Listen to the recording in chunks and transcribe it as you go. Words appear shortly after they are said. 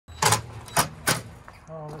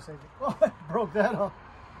Oh, let's see. Oh, I broke that off.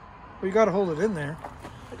 Well, you got to hold it in there.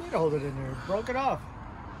 I did hold it in there. Broke it off.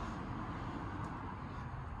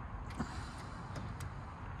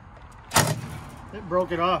 It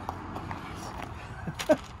broke it off.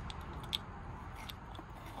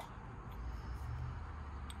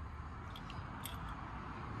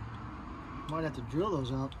 Might have to drill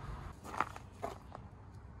those out.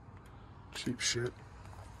 Cheap shit.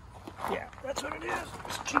 Yeah, that's what it is.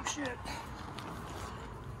 It's cheap shit.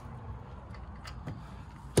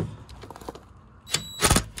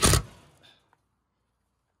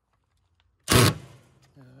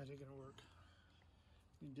 Yeah, that ain't gonna work.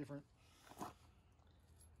 Need different.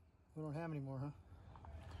 We don't have any more, huh?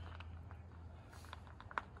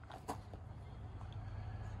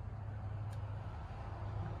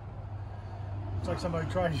 Looks like somebody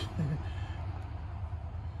tried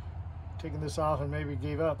taking this off and maybe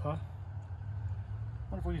gave up, huh?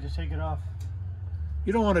 What if we just take it off?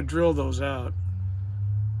 You don't want to drill those out.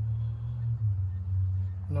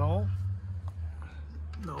 No?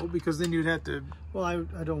 No, because then you'd have to... Well,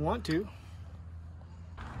 I don't want to.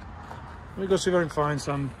 Let me go see if I can find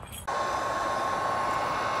some.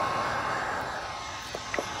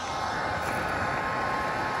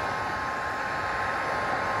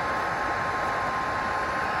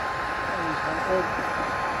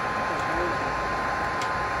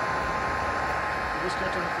 Just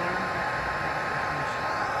got to the flame.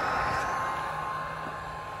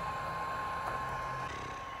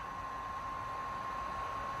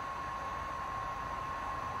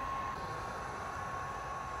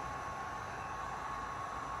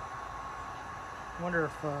 I wonder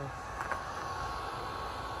if I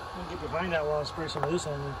can get behind that wall and spray some of this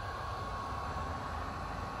on me.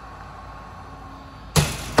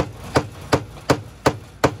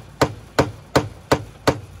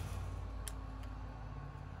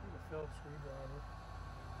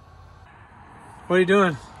 What are you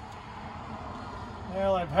doing?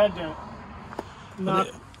 Well, I've had to knock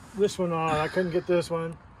this one off. I couldn't get this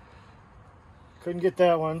one. Couldn't get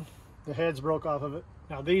that one. The heads broke off of it.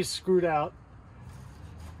 Now these screwed out.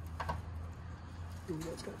 Ooh,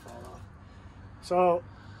 that's gonna fall off. So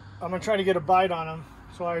I'm gonna try to get a bite on them.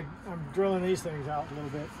 So I'm drilling these things out a little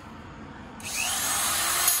bit.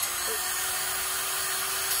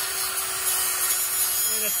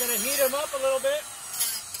 And it's gonna heat them up a little bit.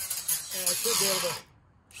 And I should be able to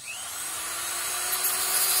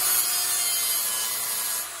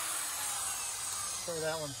try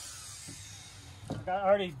that one. I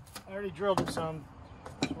already drilled it some,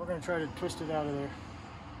 so we're gonna try to twist it out of there.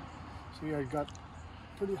 See, I got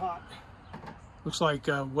pretty hot. Looks like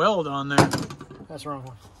a weld on there. That's the wrong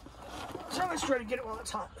one. So let's try to get it while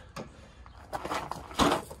it's hot.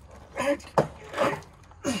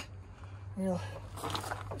 You know,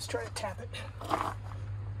 let's try to tap it.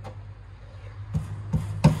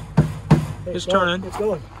 Hey, It's turning. It's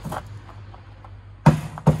going.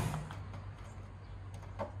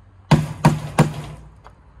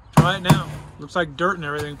 Try it now. Looks like dirt and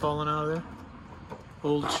everything falling out of there.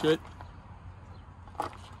 Old shit.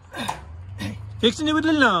 Fixing it with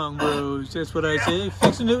the long bros. That's what I say.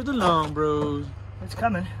 Fixing it with the long bros. It's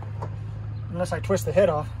coming. Unless I twist the head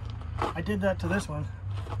off. I did that to this one.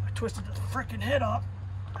 I twisted the freaking head off.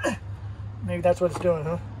 Maybe that's what it's doing,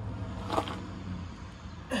 huh?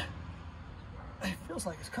 It feels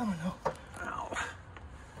like it's coming, though. Ow.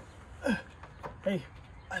 Hey,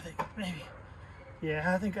 I think maybe.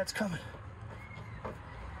 Yeah, I think that's coming.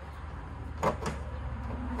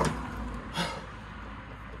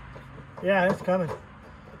 Yeah, it's coming.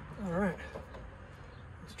 All right.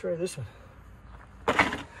 Let's try this one.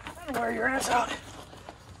 And wear your ass out.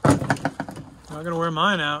 I'm not gonna wear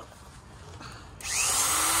mine out.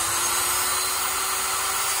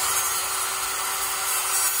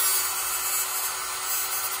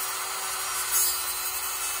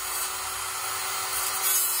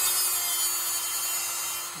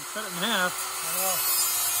 Cut it in half. I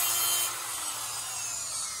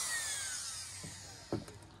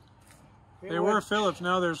know. They were Phillips.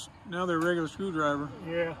 Now they're regular screwdriver.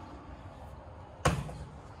 Yeah.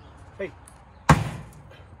 Hey.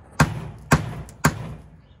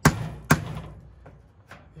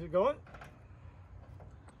 Is it going?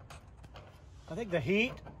 I think the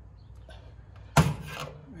heat.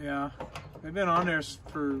 Yeah, they've been on there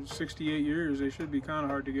for 68 years. They should be kind of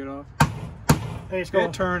hard to get off. Hey, it's going.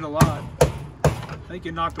 It turned a lot. I think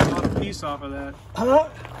you knocked the bottom piece off of that. Huh?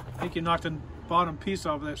 I think you knocked the bottom piece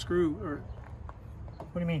off of that screw. Or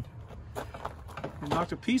What do you mean? you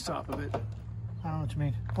knocked a piece off of it. I don't know what you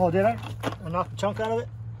mean. Oh, did I? I knocked a chunk out of it?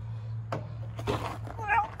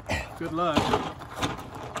 Good luck.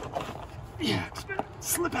 Yeah, it's been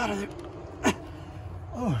slip out of there.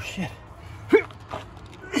 Oh shit.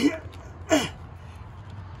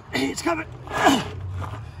 It's coming.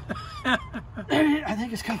 I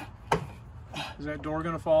think it's coming. Is that door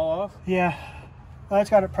gonna fall off? Yeah. Well, it's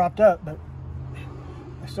got it propped up, but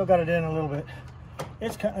I still got it in a little bit.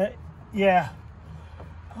 It's kind of, yeah.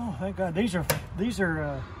 Oh, thank God. These are.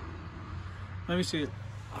 Let me see it.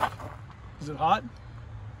 Is it hot?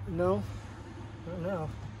 No. Not now.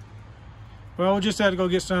 Well, we'll just have to go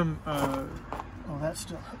get some. Oh, that's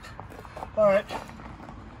still hooked. All right.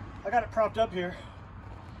 I got it propped up here.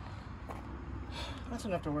 That's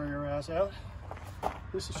enough to wear your ass out.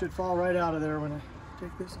 This should fall right out of there when I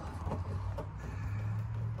take this off.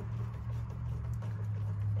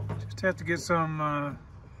 Just have to get some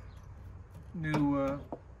new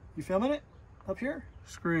You filming it up here?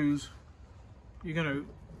 screws. You're gonna.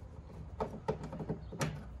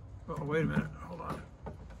 Oh, wait a minute. Hold on.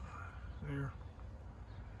 There.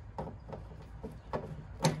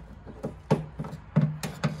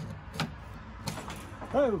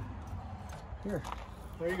 Oh, here.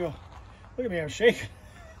 There you go. Look at me, I'm shaking.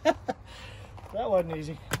 That wasn't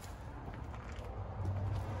easy.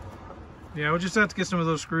 Yeah, we'll just have to get some of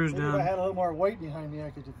those screws Maybe down. if I had a little more weight behind me,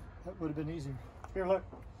 that would have been easier. Here, look.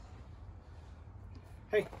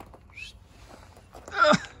 Hey.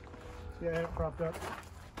 See, I had it propped up.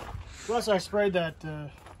 Plus, I sprayed that.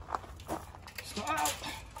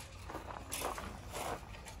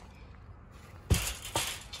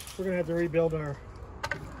 We're gonna have to rebuild our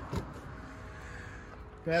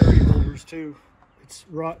battery holders too. It's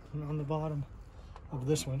rotten on the bottom of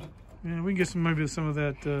this one. Yeah, we can get some maybe some of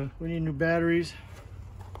that. We need new batteries.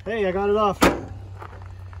 Hey, I got it off.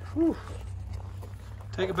 Whew.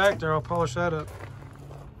 Take it back there. I'll polish that up.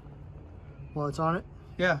 While it's on it,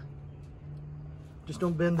 Yeah. just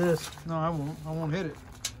don't bend this. No, I won't. I won't hit it.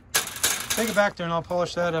 Take it back there, and I'll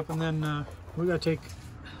polish that up, and then We gotta take.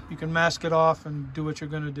 you can mask it off and do what you're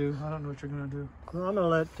gonna do. I don't know what you're gonna do. No, I'm gonna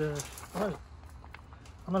let.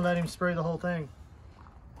 I'm gonna let him spray the whole thing.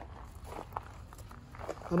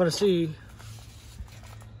 I'm gonna see.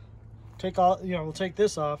 Take all. You know, we'll take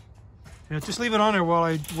this off. Yeah, just leave it on there while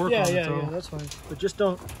I work on it. Yeah, Though. that's fine. But just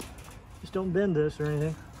don't bend this or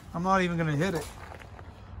anything. I'm not even gonna hit it.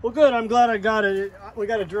 Well, good. I'm glad I got it. We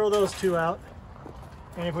got to drill those two out,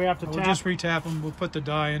 and if we have to We'll tap, just retap them. We'll put the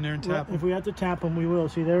die in there and tap if them. we have to tap them, we will.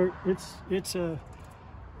 See there, it's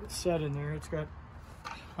set in there. It's got.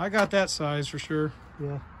 I got that size for sure.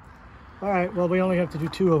 Yeah. All right. Well, we only have to do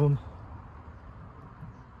two of them.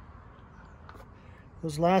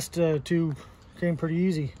 Those last two came pretty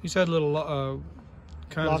easy. These had little,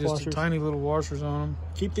 kind Lock of just washers. tiny little washers on them.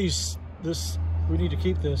 Keep these. We need to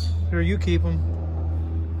keep this. Here, you keep them.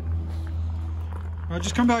 All right,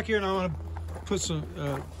 just come back here, and I want to put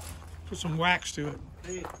some wax to it.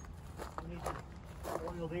 Hey, we need to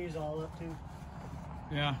oil these all up too.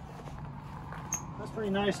 Yeah, That's a pretty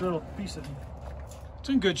nice little piece of. it's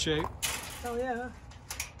in good shape. Oh yeah.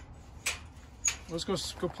 Let's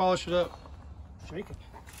go polish it up. Shake it.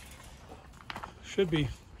 Should be.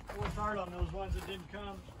 I worked hard on those ones that didn't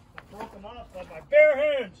come. I broke them off with my bare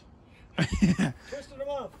hands. Twisted them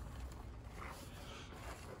up.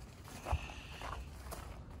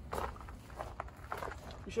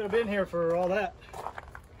 You should have been here for all that.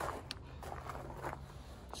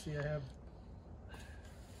 See, I have.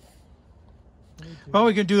 Well,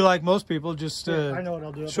 we can do like most people, just Yeah, I know what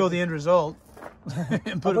I'll do. show the end result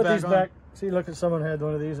and put I'll it back these on. back. See, look, at someone had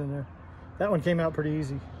one of these in there. That one came out pretty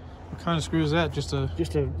easy. What kind of screw is that? Just a.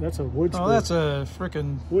 That's a wood screw. Oh, that's a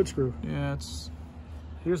frickin'. wood screw. Yeah, it's.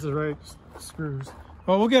 Here's the right screws.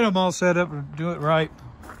 Well, we'll get them all set up and do it right.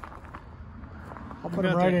 I'll put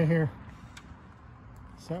them right in here.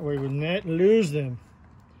 So that way we not lose them.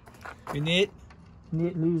 In it.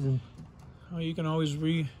 Not lose them. Oh, you can always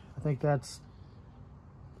I think that's.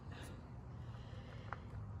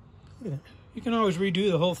 You can always redo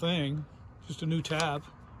the whole thing. Just a new tab.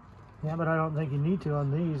 Yeah, but I don't think you need to on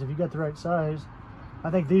these. If you got the right size, I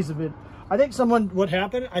think these have been. I think what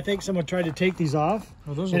happened? I think someone tried to take these off.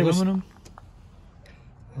 Oh, those and aluminum?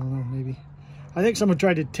 I don't know, maybe. I think someone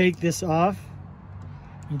tried to take this off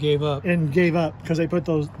And gave up. and gave up because they put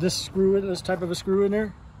this type of a screw in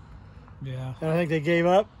there. Yeah. And I think they gave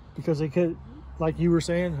up because they could, like you were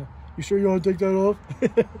saying, you sure you want to take that off?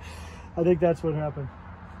 I think that's what happened.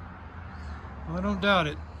 Well, I don't doubt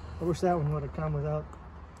it. I wish that one would have come without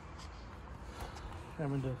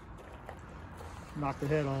having to knock the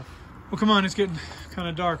head off. Well, come on, it's getting kind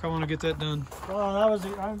of dark. I want to get that done. Well, that was.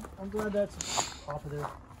 I'm glad that's off of there.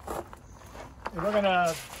 And we're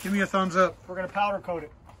gonna Give me a thumbs up. powder coat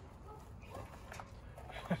it.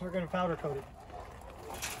 We're gonna powder coat it.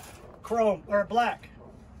 chrome or black.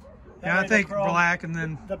 Yeah, I think black, and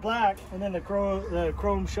then the black, and then the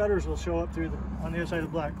chrome shutters will show up through on the other side of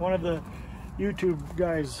the black. One of the YouTube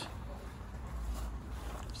guys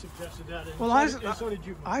suggested that. And well, so did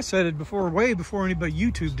you. I said it before, way before anybody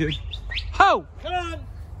YouTube did. Ho! Come on,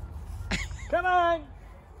 come on.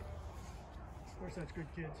 Of course, that's good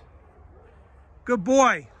kids. Good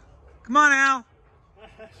boy. Come on, Al.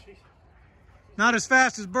 Not as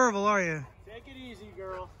fast as Burville, are you? Take it easy,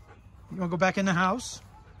 girl. You want to go back in the house?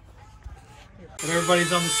 But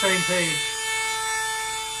everybody's on the same page.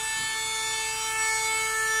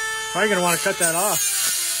 Probably gonna want to cut that off.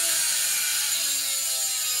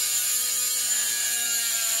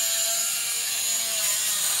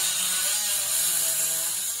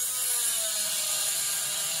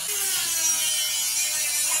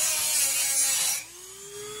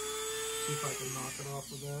 See if I can knock it off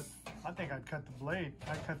with that. I think I'd cut the blade.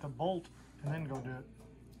 I'd cut the bolt and then go do it.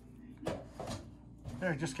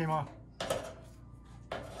 There, it just came off.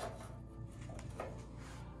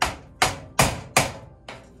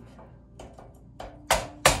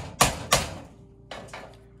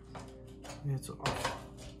 It's off.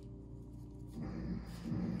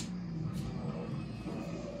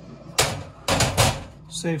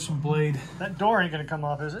 Save some blade. That door ain't gonna come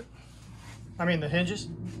off, is it? I mean the hinges?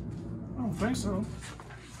 I don't think so.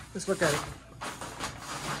 Let's look at it.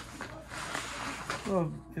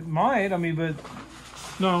 Well, it might, I mean, but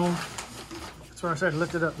no. That's what I said,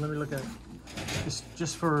 lift it up, let me look at it.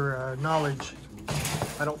 Just for knowledge.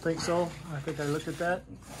 I don't think so. I think I looked at that.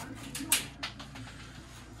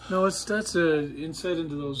 No, that's inset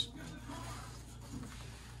into those.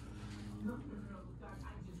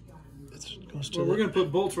 Well, we're going to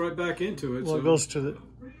put bolts right back into it. Well, it goes to the...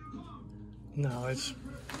 No, it's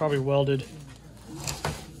probably welded.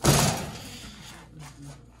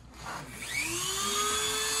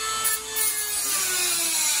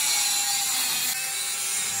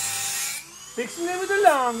 Fixing it with the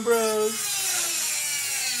long bros.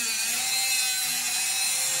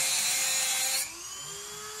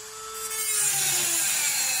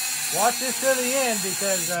 Watch this to the end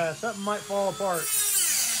because something might fall apart.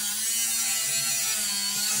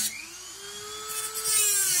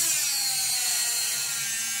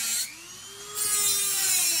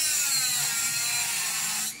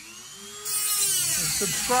 And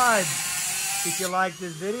subscribe if you like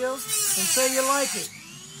this video and say you like it.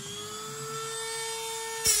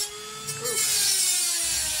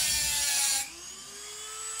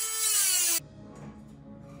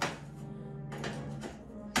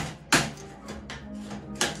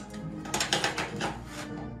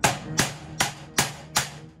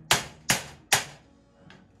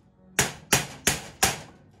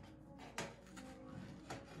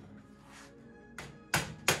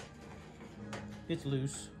 It's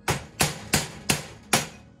loose.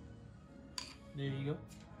 There you go.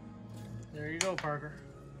 There you go, Parker.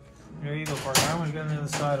 There you go, Parker. I almost got on the other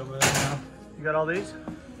side over there now. You got all these?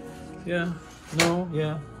 Yeah. No,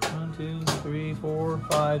 yeah. 1, 2, 3, 4,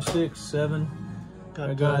 5, 6, 7.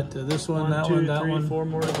 I got this one, that one, that one. 4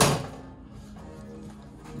 more to go.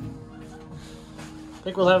 I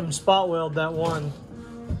think we'll have them spot weld that one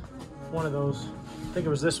of those. I think it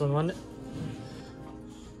was this one, wasn't it?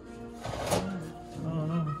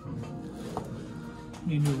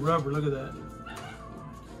 Need new rubber, look at that.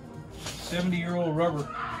 70-year-old rubber.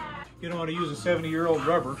 You don't want to use a 70-year-old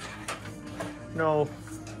rubber. No.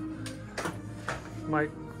 Might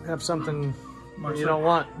have something you don't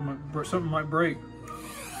want. Something might break.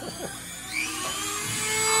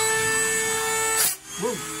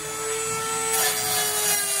 Whoa.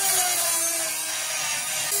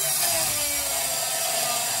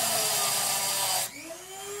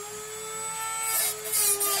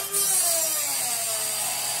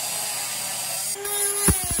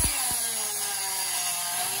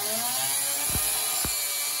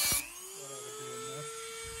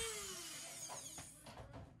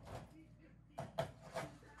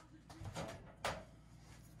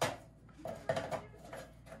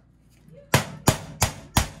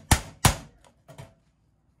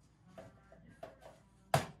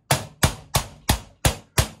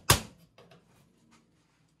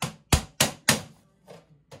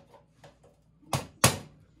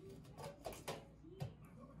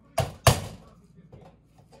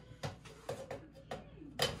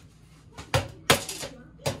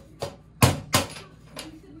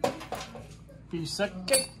 Piece of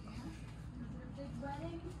cake.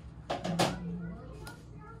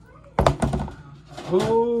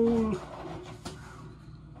 Oh,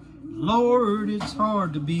 Lord, it's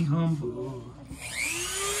hard to be humble.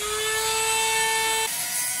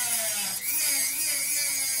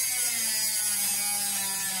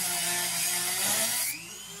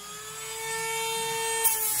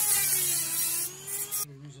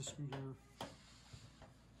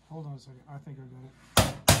 I think I got it.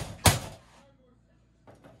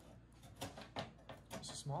 This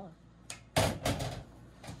is smaller.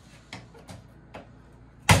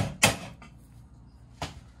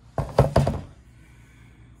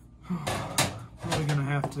 Probably gonna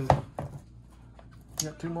have to. You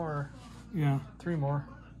got 2 more. Yeah. 3 more.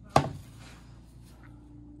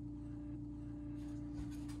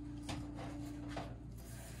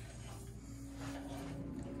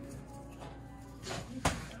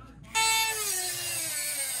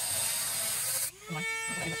 Well,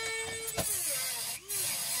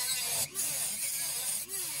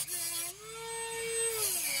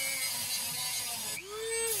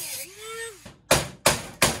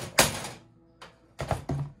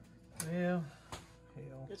 hell.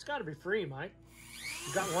 It's got to be free, Mike.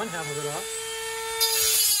 You got one half of it off.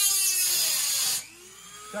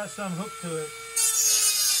 Got some hook to it.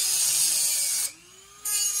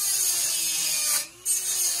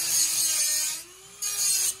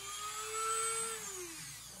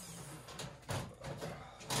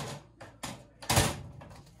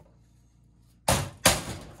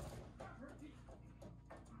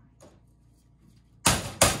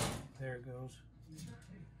 There it goes.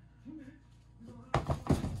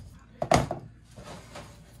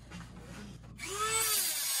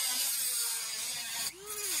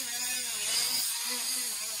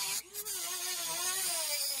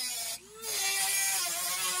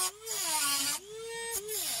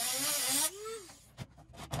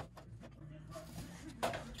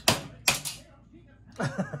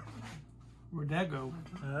 Where'd that go?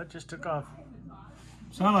 It just took off.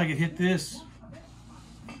 Sounded like it hit this.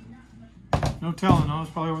 No telling, though.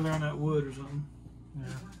 It's probably over there in that wood or something. Yeah.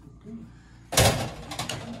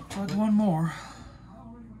 Like one more.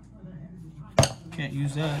 Can't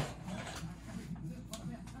use that.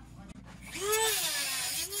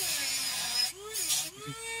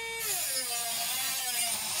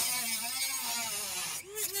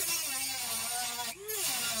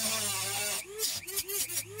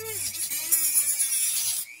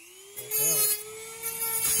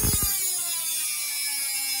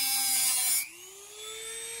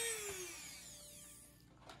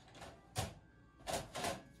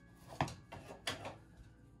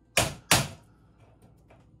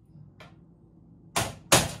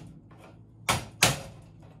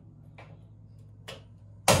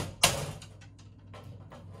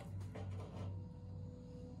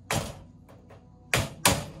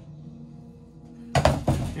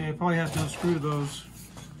 Yeah, probably have to unscrew those.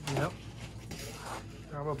 Yep.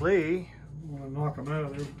 Probably. I'm gonna knock them out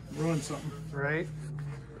of there, ruin something. Right.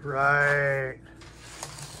 Right.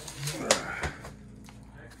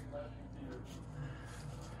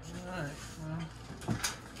 Alright, well,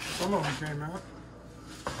 some of them came out.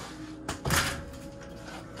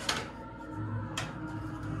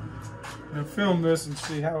 I'm gonna film this and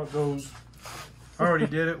see how it goes. I already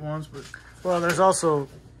did it once, but Well, there's also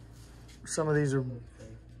some of these are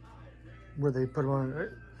where they put them on.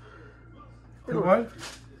 what?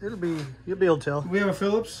 You'll be able to tell. Do we have a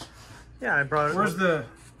Phillips? Yeah, I brought it. Where's the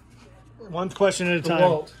one question at a time?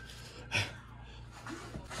 Walt?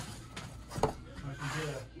 I can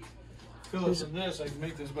get a Phillips in this. I can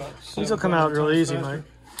make this about. These will come out real easy, Mike.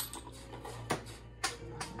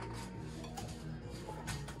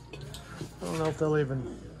 I don't know if they'll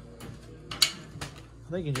even.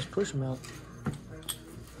 I think you just push them out.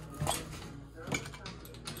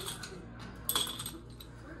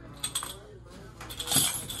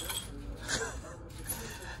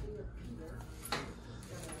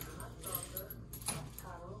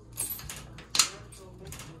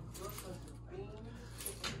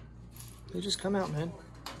 They just come out, man.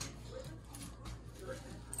 Yeah,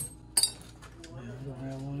 I don't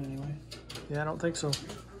have one anyway. Yeah, I don't think so.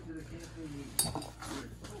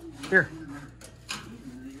 Here.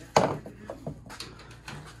 That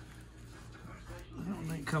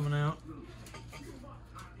one ain't coming out.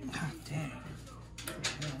 God dang.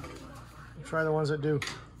 Try the ones that do.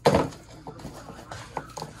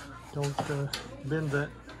 Don't bend that.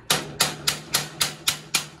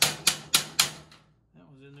 That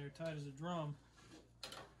was in there tight as a drum.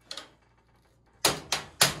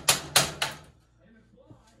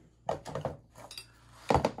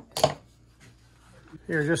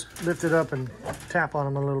 Here, just lift it up and tap on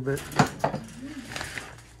them a little bit. I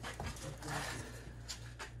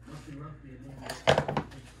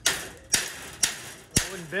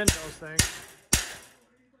wouldn't bend those things.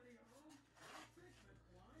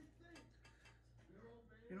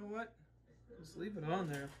 You know what? Just leave it on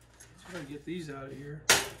there. Let's try to get these out of here.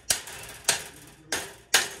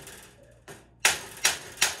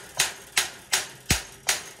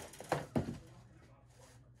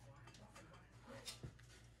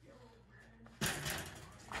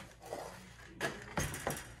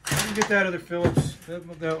 You get that other Phillips,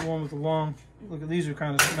 that one with the long. Look at these are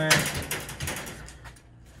kind of smashed.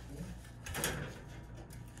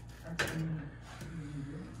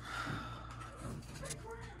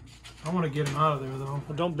 I want to get them out of there though.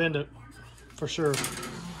 Well, don't bend it, for sure.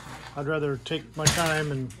 I'd rather take my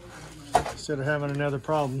time and instead of having another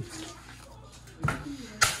problem.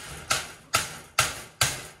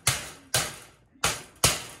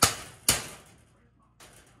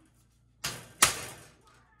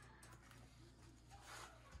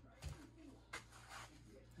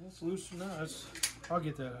 That's loose now. I'll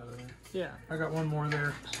get that out of there. Yeah. I got one more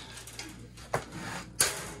there.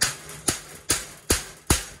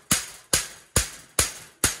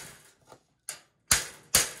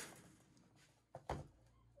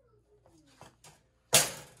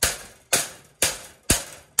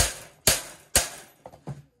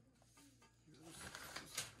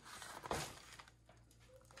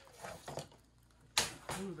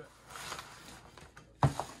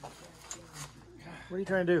 What are you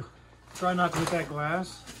trying to do? Try not to hit that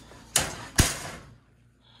glass.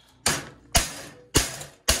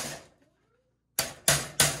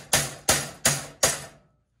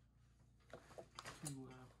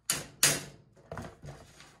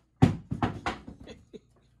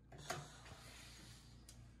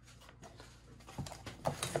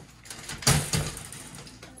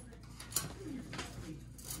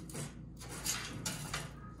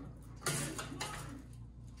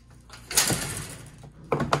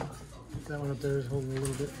 That one up there is holding a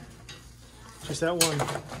little bit. Just that one.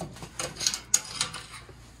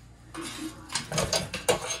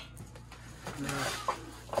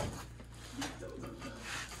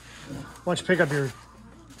 Why don't you pick up your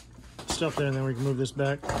stuff there and then we can move this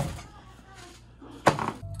back.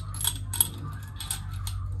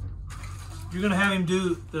 You're gonna have him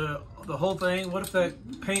do the whole thing. What if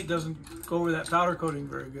that paint doesn't go over that powder coating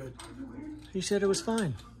very good? He said it was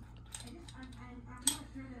fine.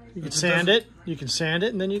 You can sand it. You can sand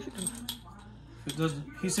it, and then you can. It doesn't.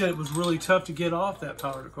 He said it was really tough to get off that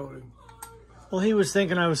powder coating. Well, he was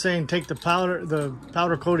thinking I was saying take the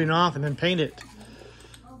powder coating off and then paint it.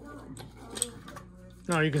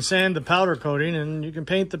 No, you can sand the powder coating and you can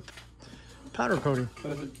paint the powder coating.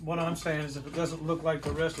 But what I'm saying is, if it doesn't look like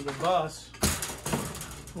the rest of the bus,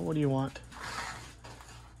 well, what do you want?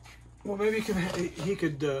 Well, maybe he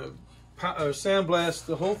could sandblast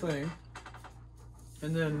the whole thing.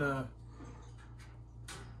 And then, I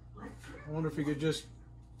wonder if he could just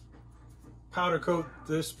powder coat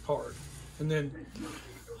this part. And then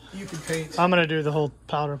you can paint. I'm going to do the whole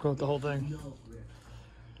powder coat, the whole thing.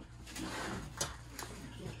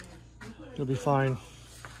 It'll be fine.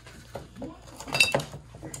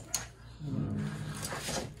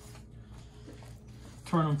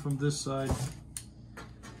 Turn them from this side.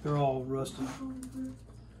 They're all rusted.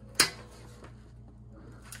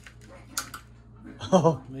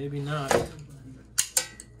 Oh, maybe not.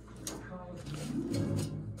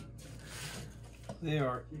 They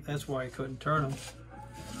are. That's why I couldn't turn them.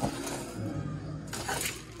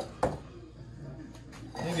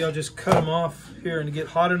 Maybe I'll just cut them off here and get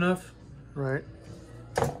hot enough. Right.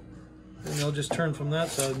 And they'll just turn from that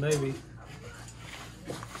side, maybe.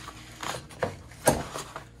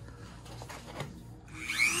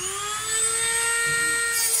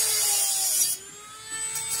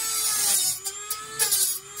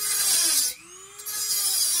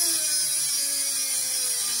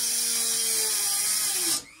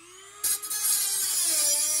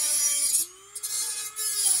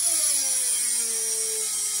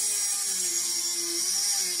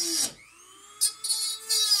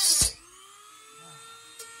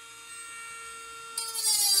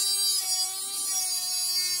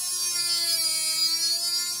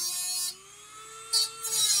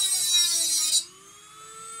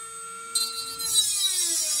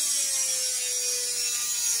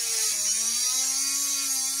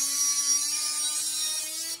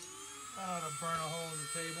 Burn a hole in the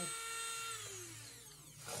table.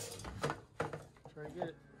 Try to get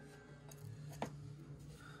it.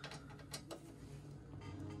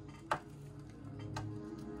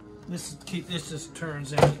 This just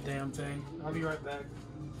turns any damn thing. I'll be right back.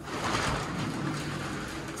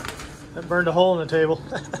 That burned a hole in the table.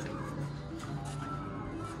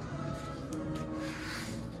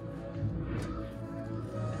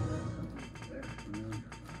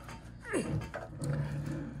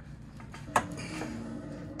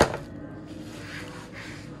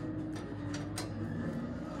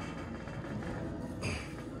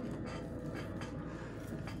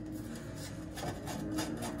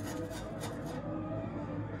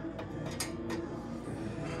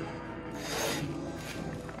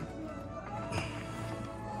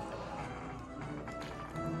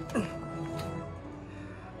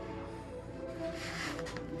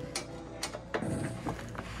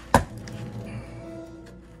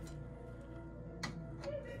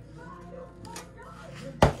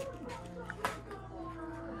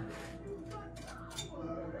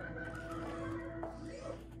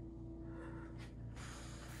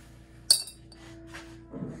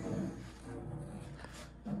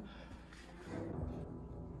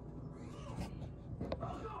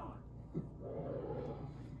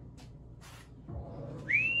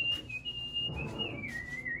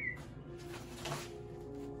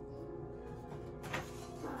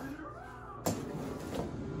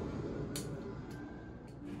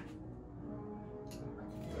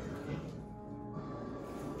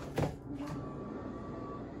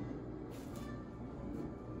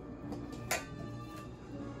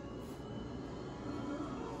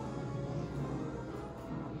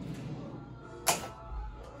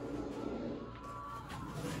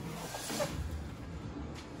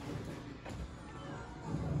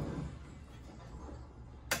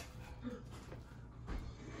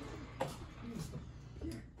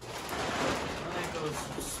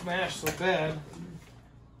 smashed so bad.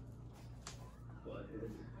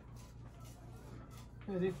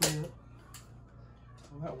 Yeah, they flew it.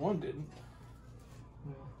 Well, that one didn't.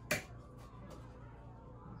 Yeah.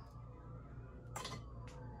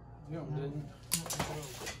 The other one didn't.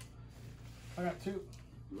 I got two.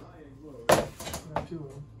 I got two of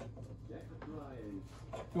them.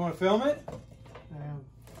 You want to film it? I am.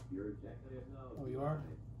 Oh, you are?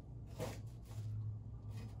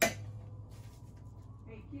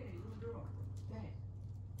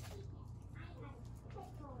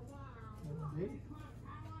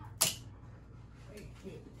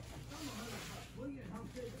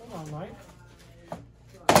 Come on, Mike.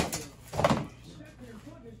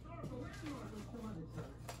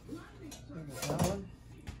 That one.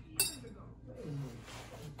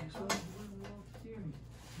 This one.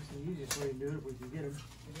 That's the easiest way to do it if we can get him.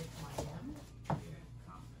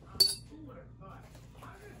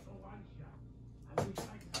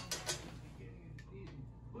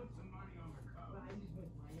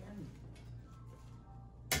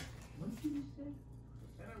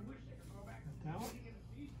 That one?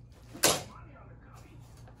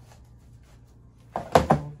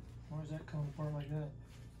 Why does that come apart like that?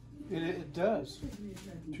 It does.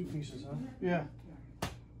 Two pieces, huh? Yeah.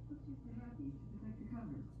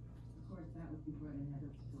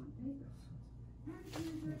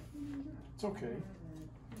 It's okay.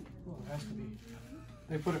 Well, it has to be.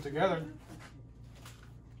 They put it together.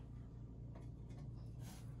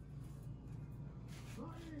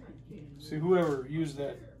 See, whoever used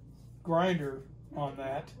that grinder on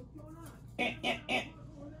that,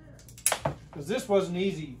 because this wasn't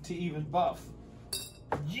easy to even buff.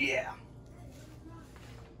 Yeah.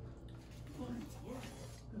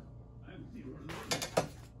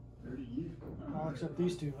 All except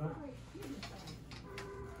these two, huh?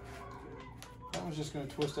 That one's just going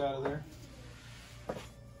to twist out of there.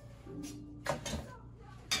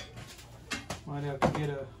 Might have to get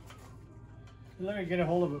a... Let me get a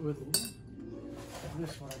hold of it with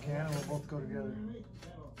this one I can, and we'll both go together.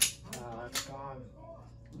 Ah, it's gone.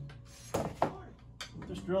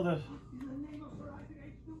 Just drill this.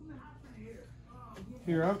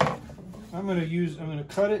 Here, I'm going to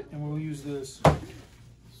cut it, and we'll use this.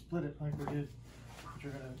 Split it like we did. But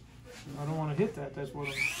you're gonna. I don't want to hit that. That's what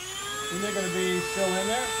I'm... Isn't it gonna be still in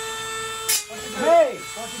there? Hey!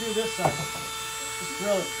 Why don't you do this side? Just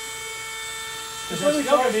drill it. It's It's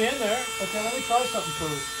still gonna be in there. Okay, let me try something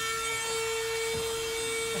first.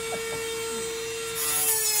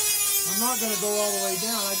 I'm not gonna go all the way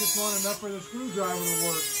down. I just want enough for the screwdriver to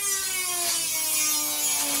work.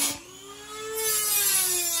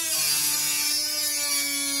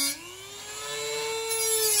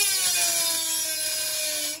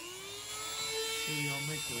 Maybe I'll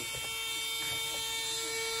make this.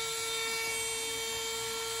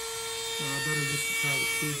 I better just try the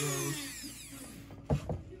screwdriver.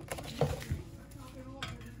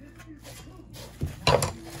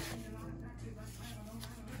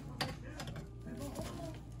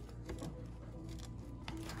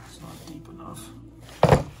 It's not deep enough.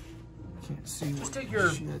 Can't see. Just take your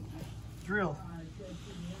shit. drill.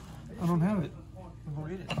 I don't have it. I'll go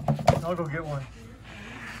get it. I'll go get one.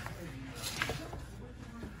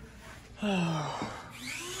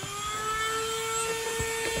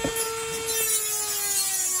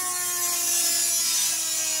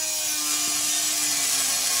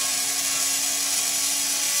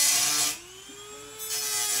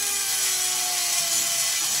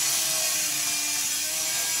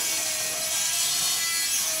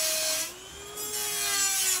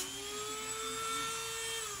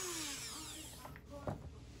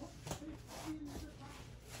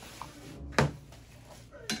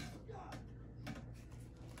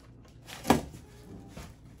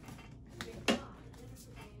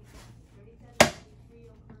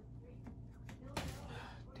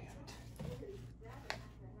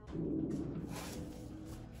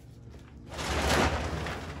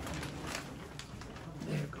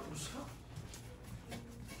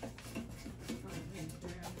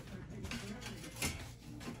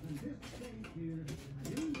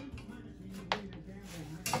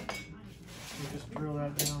 Drill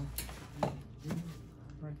that down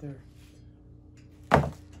right there.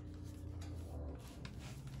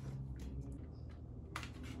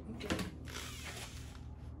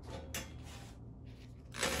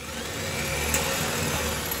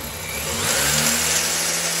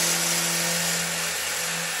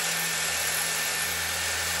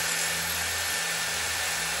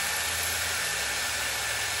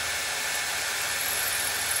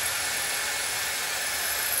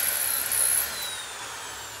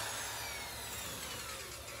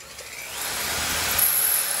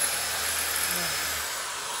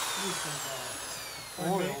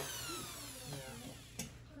 Oil. Yeah.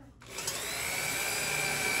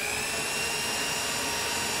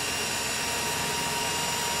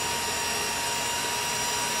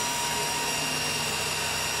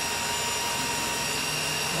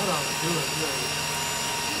 That ought to do it.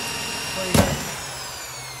 What do you got?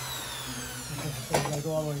 So you gotta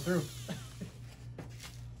go all the way through.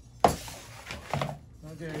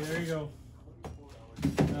 Okay, there you go.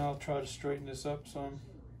 Now I'll try to straighten this up some.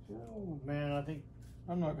 Oh man, I think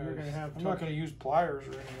I'm not You're gonna have I'm not gonna use pliers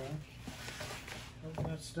or anything.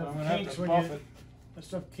 that stuff I'm gonna have kinks to when buff you. it. That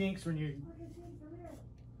stuff kinks when you.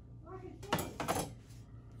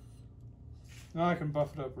 Now I can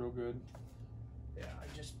buff it up real good. Yeah, I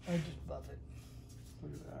just buff it.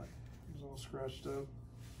 Look at that. It's all scratched up.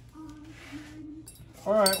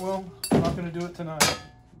 All right, well, I'm not gonna do it tonight.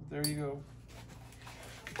 There you go.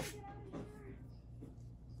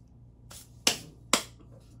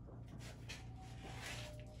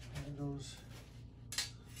 There goes.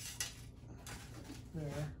 There.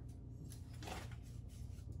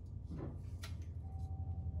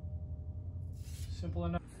 Simple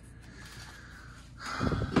enough.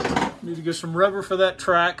 Need to get some rubber for that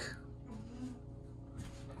track.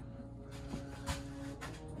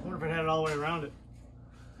 I wonder if it had it all the way around it.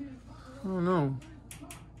 I don't know.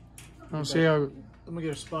 I don't see how. I'm gonna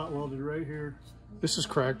get a spot welded right here. This is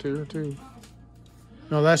cracked here too.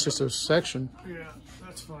 No, that's just a section. Yeah,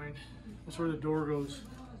 that's fine. That's where the door goes,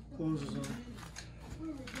 closes on it.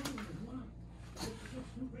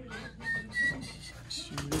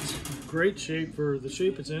 It's great shape for the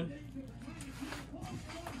shape it's in.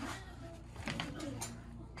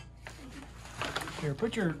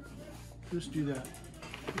 Here, just do that.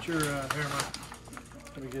 Put your hammer.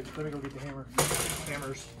 Let me go get the hammer.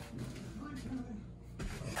 Hammers.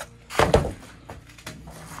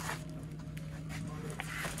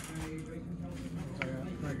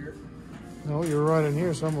 Right here. No, you're right in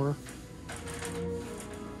here somewhere.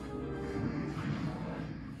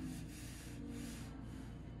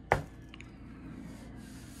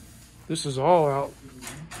 This is all out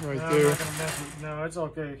right No, there. I'm not gonna mess with, no, it's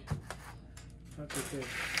okay. That's okay.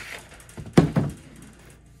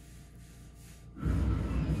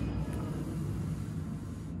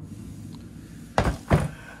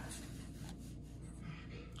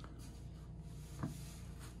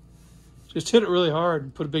 Just hit it really hard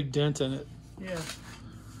and put a big dent in it. Yeah.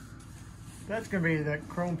 That's gonna be, that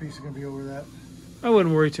chrome piece is gonna be over that. I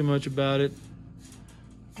wouldn't worry too much about it.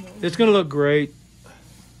 It's gonna look great.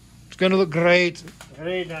 It's gonna look great.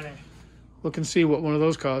 Hey, Danny. Look and see what one of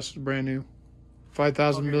those costs, brand new.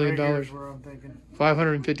 $5,000 million. Right here's where I'm thinking.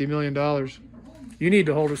 $550 million. You need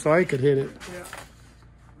to hold it so I could hit it. Yeah.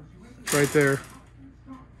 It's right there.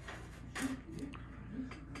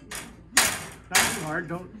 Not too hard,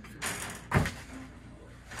 don't.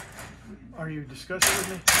 Are you disgusted with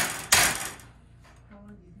me?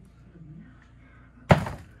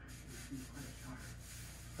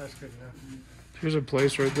 That's good enough. Here's a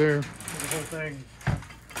place right there. The whole thing.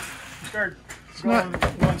 You start It's going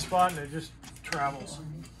not- one spot and it just travels.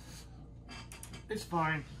 It's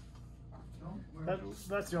fine.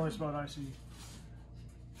 That's the only spot I see.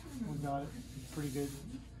 We got it. Pretty good.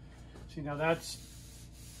 See, now that's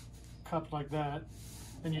cupped like that.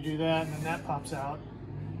 Then you do that and then that pops out.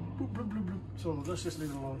 Bloop, bloop, bloop, bloop. So let's just leave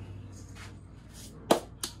it alone.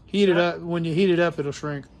 Heat it up. When you heat it up, it'll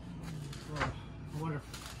shrink. Well, I wonder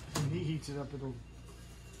if when he heats it up, it'll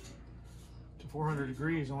to 400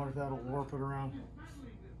 degrees. I wonder if that'll warp it around.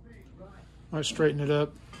 Might straighten it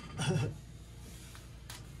up.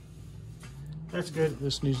 That's good.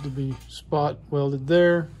 This needs to be spot welded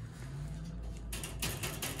there.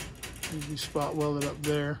 Needs to be spot welded up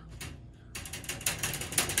there.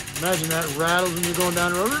 Imagine that rattles when you're going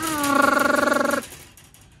down the road.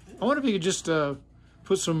 I wonder if you could just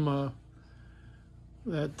put some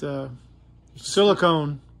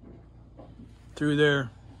silicone through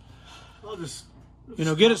there. I'll just, You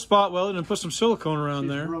know, get it spot welded and put some silicone around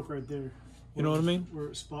it's there. broke right there. You know what I mean? Where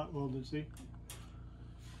it's spot welded, see?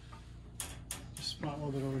 Just spot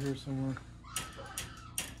welded over here somewhere.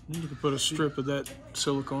 You could put a strip of that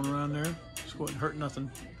silicone around there. Just wouldn't hurt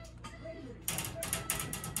nothing.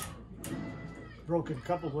 Broke in a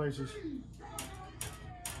couple places.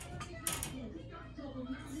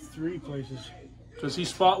 3 places. Does he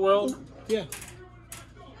spot weld? Yeah.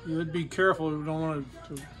 You would be careful. You don't want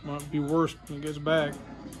it to might be worse when it gets back.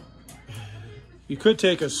 You could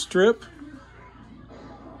take a strip.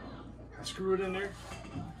 Screw it in there.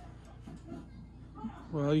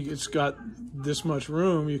 Well, it's got this much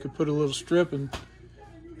room. You could put a little strip and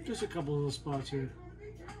Just a couple little spots here.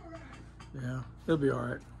 yeah, it'll be all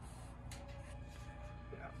right.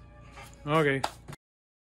 Okay.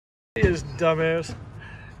 He is dumbass.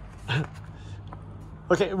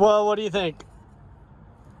 Okay, well, what do you think?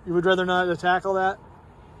 You would rather not tackle that?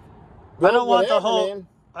 Well, I don't want the whatever, whole. man.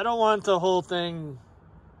 I don't want the whole thing.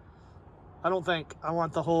 I don't think I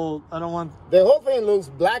want the whole. I don't want. The whole thing looks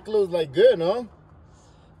black, looks like good, no?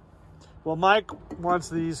 Well, Mike wants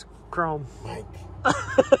these chrome, Mike.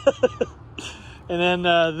 and then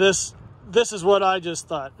this is what I just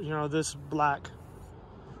thought. You know, this black.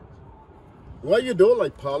 Why you do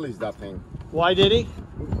like polish that thing? Why did he?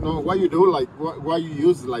 No, why you do like why you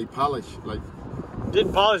use like polish like?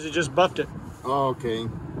 Didn't polish it, just buffed it. Oh, okay.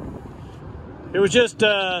 It was just.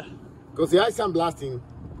 Because the ice I'm blasting,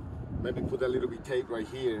 maybe put a little bit tape right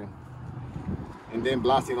here, and then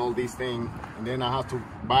blasting all these things, and then I have to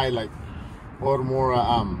buy like or more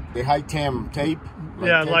the high temp tape.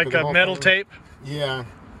 Yeah, tape like a metal tape. Yeah.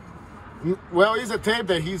 Well, it's a tape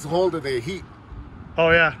that he's holding the heat.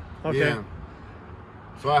 Oh yeah. Okay. Yeah.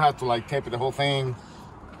 So I have to like tape the whole thing.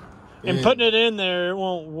 And putting it in there, it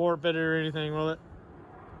won't warp it or anything, will it?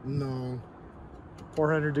 No.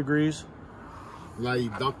 400 degrees.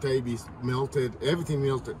 Like duct tape is melted, everything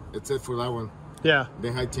melted except for that one. Yeah.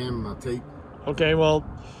 The high temp tape. Okay, well,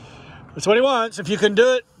 that's what he wants. If you can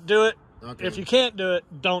do it, do it. Okay. If you can't do it,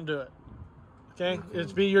 don't do it. Okay?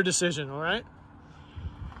 It's be your decision, all right?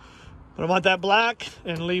 But I want that black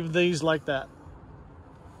and leave these like that.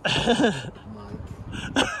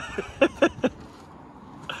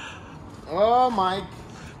 Oh, Mike.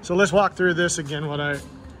 So let's walk through this again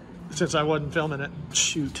since I wasn't filming it.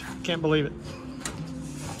 Shoot, can't believe it.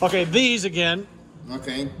 Okay, these again.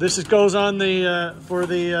 Okay. This goes on the for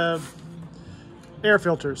the air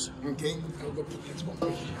filters. Okay. I'll go put this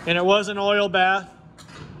one. And it was an oil bath,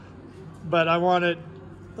 but I wanted.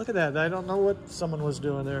 Look at that! I don't know what someone was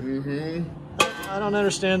doing there. I don't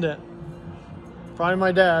understand it. Probably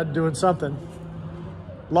my dad doing something.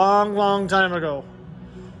 Long time ago.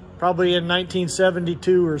 Probably in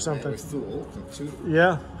 1972 or something. It was too old, too.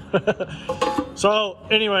 Yeah. So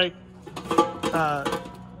anyway,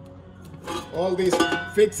 all these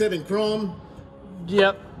fix it in chrome.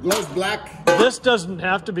 yep. Gloss black. This doesn't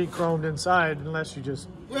have to be chromed inside unless you just.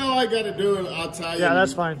 Well, I gotta do it outside. Yeah, and,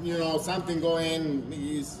 that's fine. You know, something go in.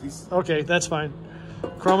 Is Okay, that's fine.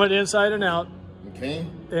 Chrome it inside and out, okay.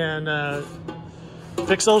 and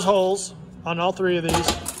fix those holes on all three of these.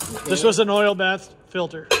 Okay. This was an oil bath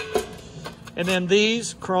filter, and then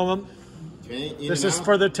these chrome them. Okay. This is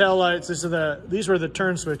for the tail lights. These were the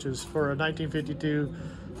turn switches for a 1952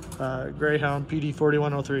 Greyhound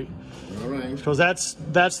PD4103. All right. Because that's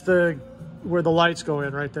where the lights go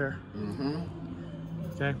in right there.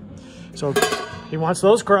 Okay, so he wants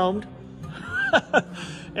those chromed,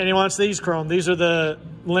 and he wants these chromed. These are the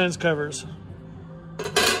lens covers,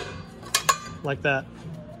 like that.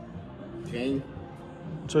 Okay.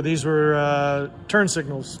 So these were turn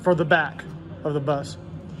signals for the back of the bus.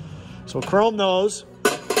 So chrome those,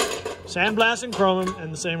 sandblast and chrome them,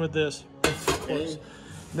 and the same with this. Okay.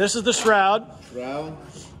 This is the shroud, Brown.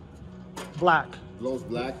 black. Gloss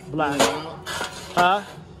black. Black. In and out. Huh?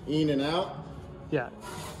 In and out. Yeah,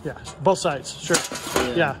 yeah, both sides, sure.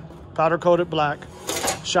 Yeah. Yeah, powder coated black,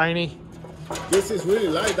 shiny. This is really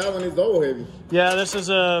light. That one is double heavy. Yeah, this is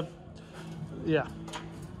a, yeah.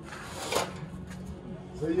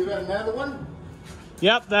 So you got another one?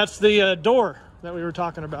 Yep, that's the door that we were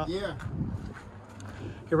talking about. Yeah.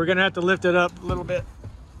 Here, we're gonna have to lift it up a little bit.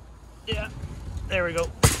 Yeah, there we go.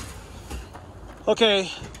 Okay,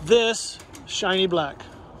 this shiny black.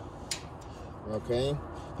 Okay.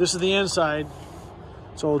 This is the inside.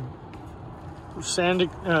 So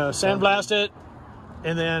sandblast it,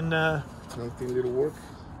 and then Something little work.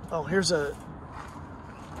 oh, here's a.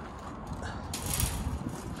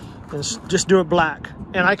 Just do it black,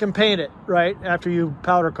 and I can paint it right after you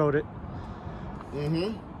powder coat it.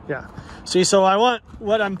 Yeah. See, so I want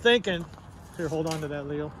what I'm thinking. Here, hold on to that,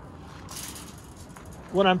 Leo.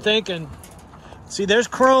 What I'm thinking. See, there's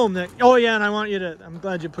chrome that. Oh yeah, and I want you to. I'm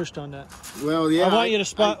glad you pushed on that. Well, yeah. I want you to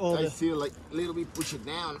spot all I the. feel like a little bit push it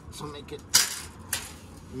down, so make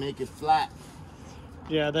it flat.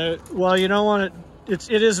 Yeah. Well, you don't want it.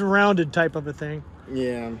 It is a rounded type of a thing.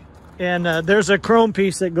 Yeah. And there's a chrome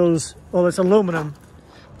piece that goes. Well, it's aluminum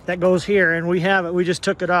that goes here, and we have it. We just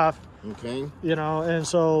took it off. Okay. You know, and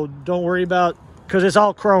so don't worry about because it's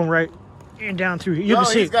all chrome right and down through here. You can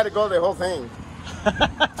see. He's got to go the whole thing.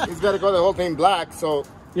 He's got to go the whole thing black. So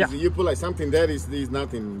yeah. if you put like something that is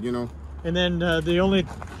nothing, you know. And then the only.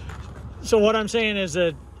 So what I'm saying is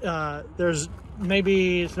that there's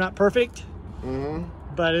maybe it's not perfect,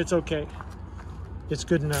 but it's okay. It's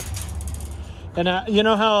good enough. And you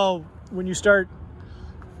know how when you start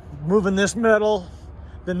moving this metal,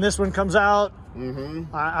 then this one comes out.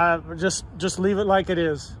 Mm-hmm. I just leave it like it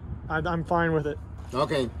is. I'm fine with it.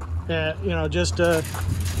 Okay. Yeah, you know, just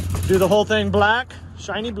do the whole thing black,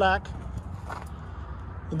 shiny black.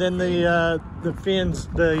 And then the fins,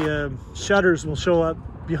 the shutters will show up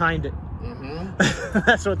behind it. Mm-hmm.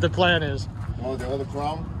 That's what the plan is. Oh, the other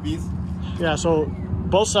chrome piece? Yeah, so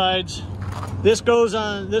both sides. This goes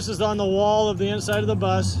on, this is on the wall of the inside of the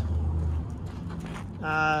bus.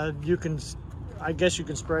 You can, I guess you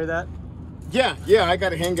can spray that. Yeah, I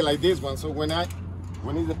gotta hang it like this one. So when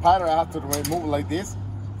it's the powder, I have to remove it like this.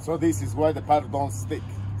 So this is why the powder don't stick.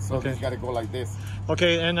 So Okay. it's gotta go like this.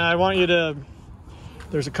 Okay, and I want you to,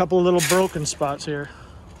 there's a couple of little broken spots here.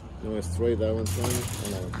 You want to straight that one,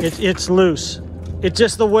 son? It's loose. It's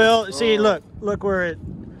just the weld. See, look where it,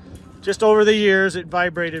 just over the years, it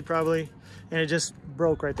vibrated probably, and it just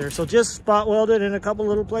broke right there. So just spot weld it in a couple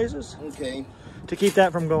little places Okay. to keep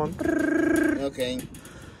that from going. Okay.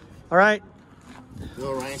 All right.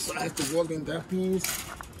 All right. So I have to weld in that piece.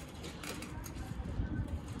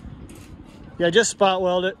 Yeah, just spot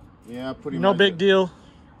weld it. Yeah, pretty much. No big deal.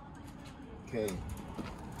 Okay.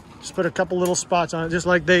 Just put a couple little spots on it, just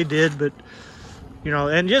like they did, but, you know,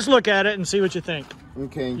 and just look at it and see what you think,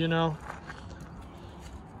 Okay. you know.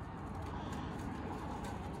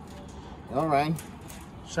 All right.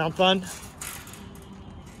 Sound fun?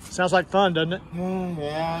 Sounds like fun, doesn't it?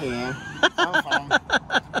 Yeah. Fun.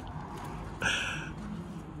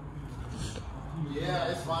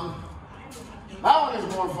 Yeah, it's fun. That one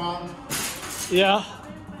is more fun. Yeah.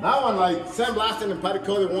 That one, like sandblasting and powder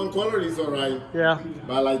coated one color is alright. Yeah.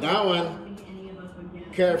 But like that one,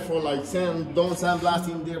 careful, like don't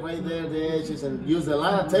sandblasting there, right there, the edges, and use a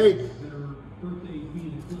lot of tape.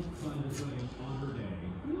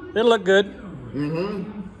 It'll look good.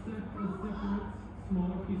 Mm-hmm.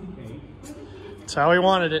 That's how he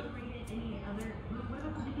wanted it.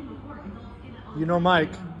 You know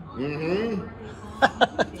Mike. Mm-hmm.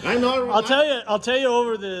 I know. I'll tell you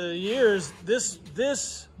over the years, this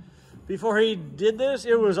before he did this,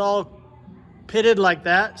 it was all pitted like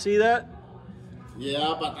that. See that?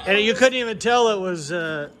 Yeah, but And you couldn't even tell it was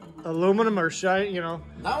aluminum or shiny, you know.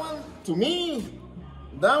 that one, to me,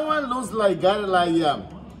 that one looks like got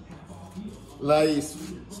like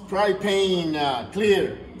spray paint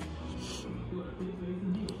clear.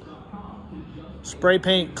 Spray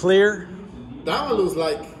paint clear. That one looks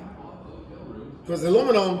like, because the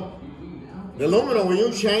aluminum when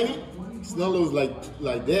you shine it, it's not looks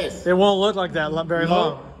like this. It won't look like that very No.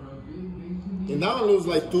 long. And that one looks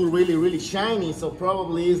like too really shiny, so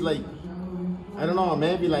probably it's like, I don't know,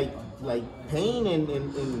 maybe like paint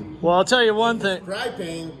and Well, I'll tell you one thing. spray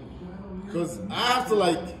paint, because I have to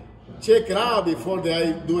like check it out before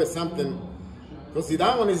I do it something. Because see,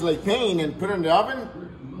 that one is like paint and put it in the oven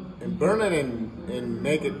and burn it and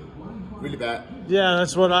make it really bad. Yeah,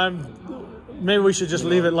 that's what maybe we should just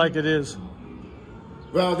leave it like it is.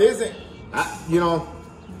 Well, this, you know,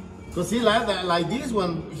 because see, like this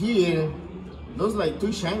one here, looks like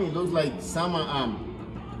too shiny. Looks like some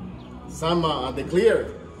the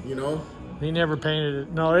clear, you know. He never painted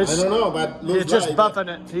it. No, it's. I don't know, but looks It's just like buffing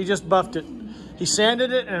it. He just buffed it. He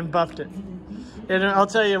sanded it and buffed it. And I'll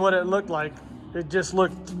tell you what it looked like. It just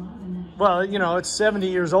looked, well, you know, it's 70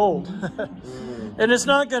 years old. And it's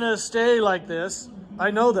not going to stay like this. I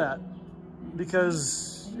know that.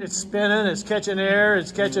 Because it's spinning, it's catching air,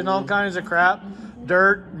 it's catching all kinds of crap.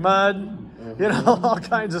 Dirt, mud, you know, all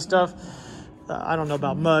kinds of stuff. I don't know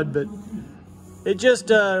about mud, but it just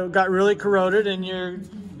got really corroded, and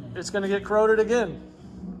it's going to get corroded again.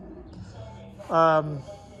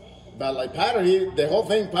 But like powdery, the whole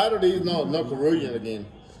thing powdery is no corrosion again.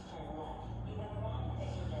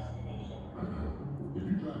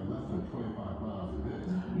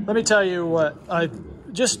 Let me tell you what, I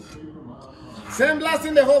just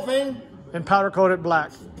Sandblasting the whole thing, and powder coat it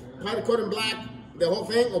black. powder coating black, the whole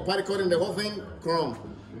thing, or powder coating the whole thing, chrome.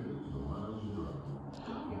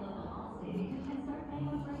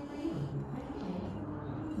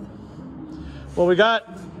 Well, we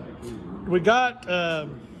got the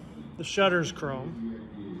shutters chrome.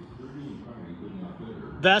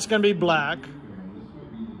 That's going to be black.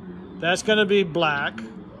 That's going to be black.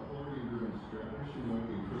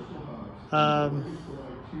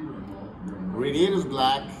 Radiator's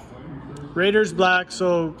black. Raider's black,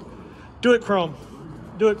 so do it chrome.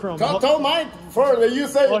 Do it chrome. Tell Mike first that you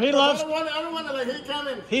say. Well, he loves- I don't want to like he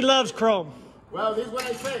coming. He loves chrome. Well, this is what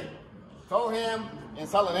I say. Told him and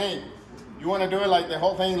Solid A. You want to do it like the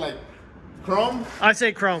whole thing, like chrome, I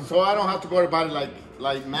say chrome. so I don't have to worry about it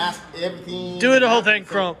like mask everything. Do the whole thing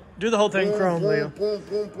chrome. Do the whole thing chrome, Leo.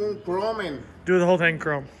 Boom, chrome and Do the whole thing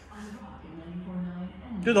chrome.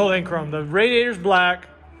 Do the whole thing chrome. The radiator's black.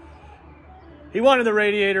 He wanted the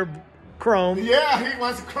radiator chrome. Yeah, he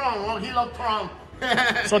wants chrome. Oh, he loves chrome.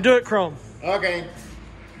 So do it chrome. Okay.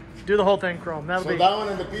 Do the whole thing chrome. That'll So be. that one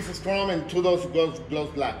and the piece is chrome and two of those glows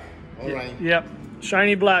black. All right. Yep.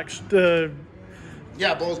 Shiny blacks.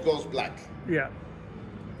 Yeah, both goes black. Yeah.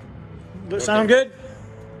 Does sound good?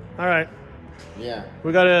 All right. Yeah.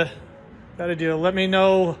 We got a deal. Let me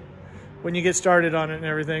know when you get started on it and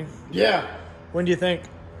everything. Yeah. When do you think?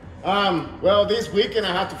 Well, this weekend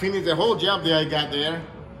I have to finish the whole job that I got there.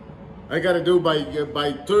 I got to do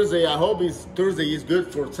by Thursday. I hope Thursday is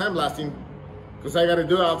good for sandblasting, because I got to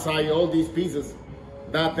do outside all these pieces.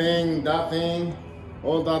 That thing,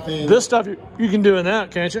 all that thing. This stuff you can do in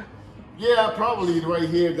that, can't you? Yeah, probably right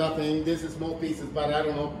here, that thing. This is small pieces, but I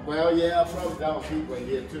don't know. Well, yeah, probably that one fit right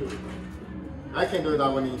here too. I can do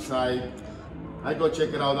that one inside. I go check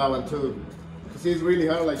it out, that one too. See, it's really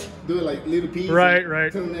hard, like do it like little pieces. Right,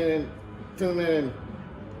 right. Tune it in.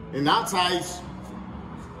 And outside.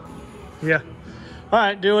 Yeah. All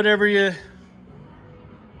right, do whatever you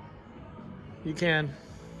can.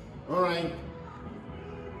 All right.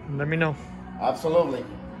 Let me know. Absolutely.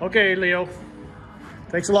 Okay, Leo.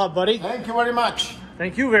 Thanks a lot, buddy. Thank you very much.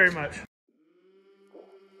 Thank you very much.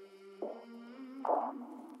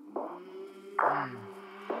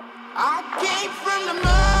 I came from the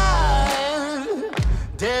mud.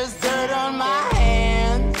 There's dirt on my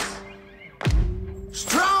hands.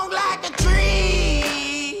 Strong like a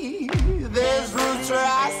tree. There's roots where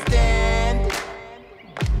I stand.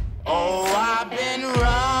 Oh, I've been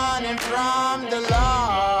running from the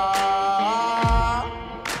law.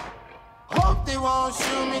 Hope they won't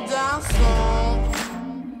shoot me down soon.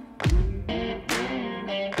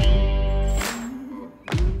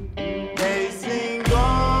 They sing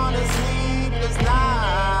on a sleepless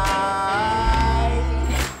night.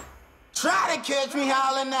 Try to catch me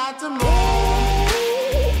howling at the moon.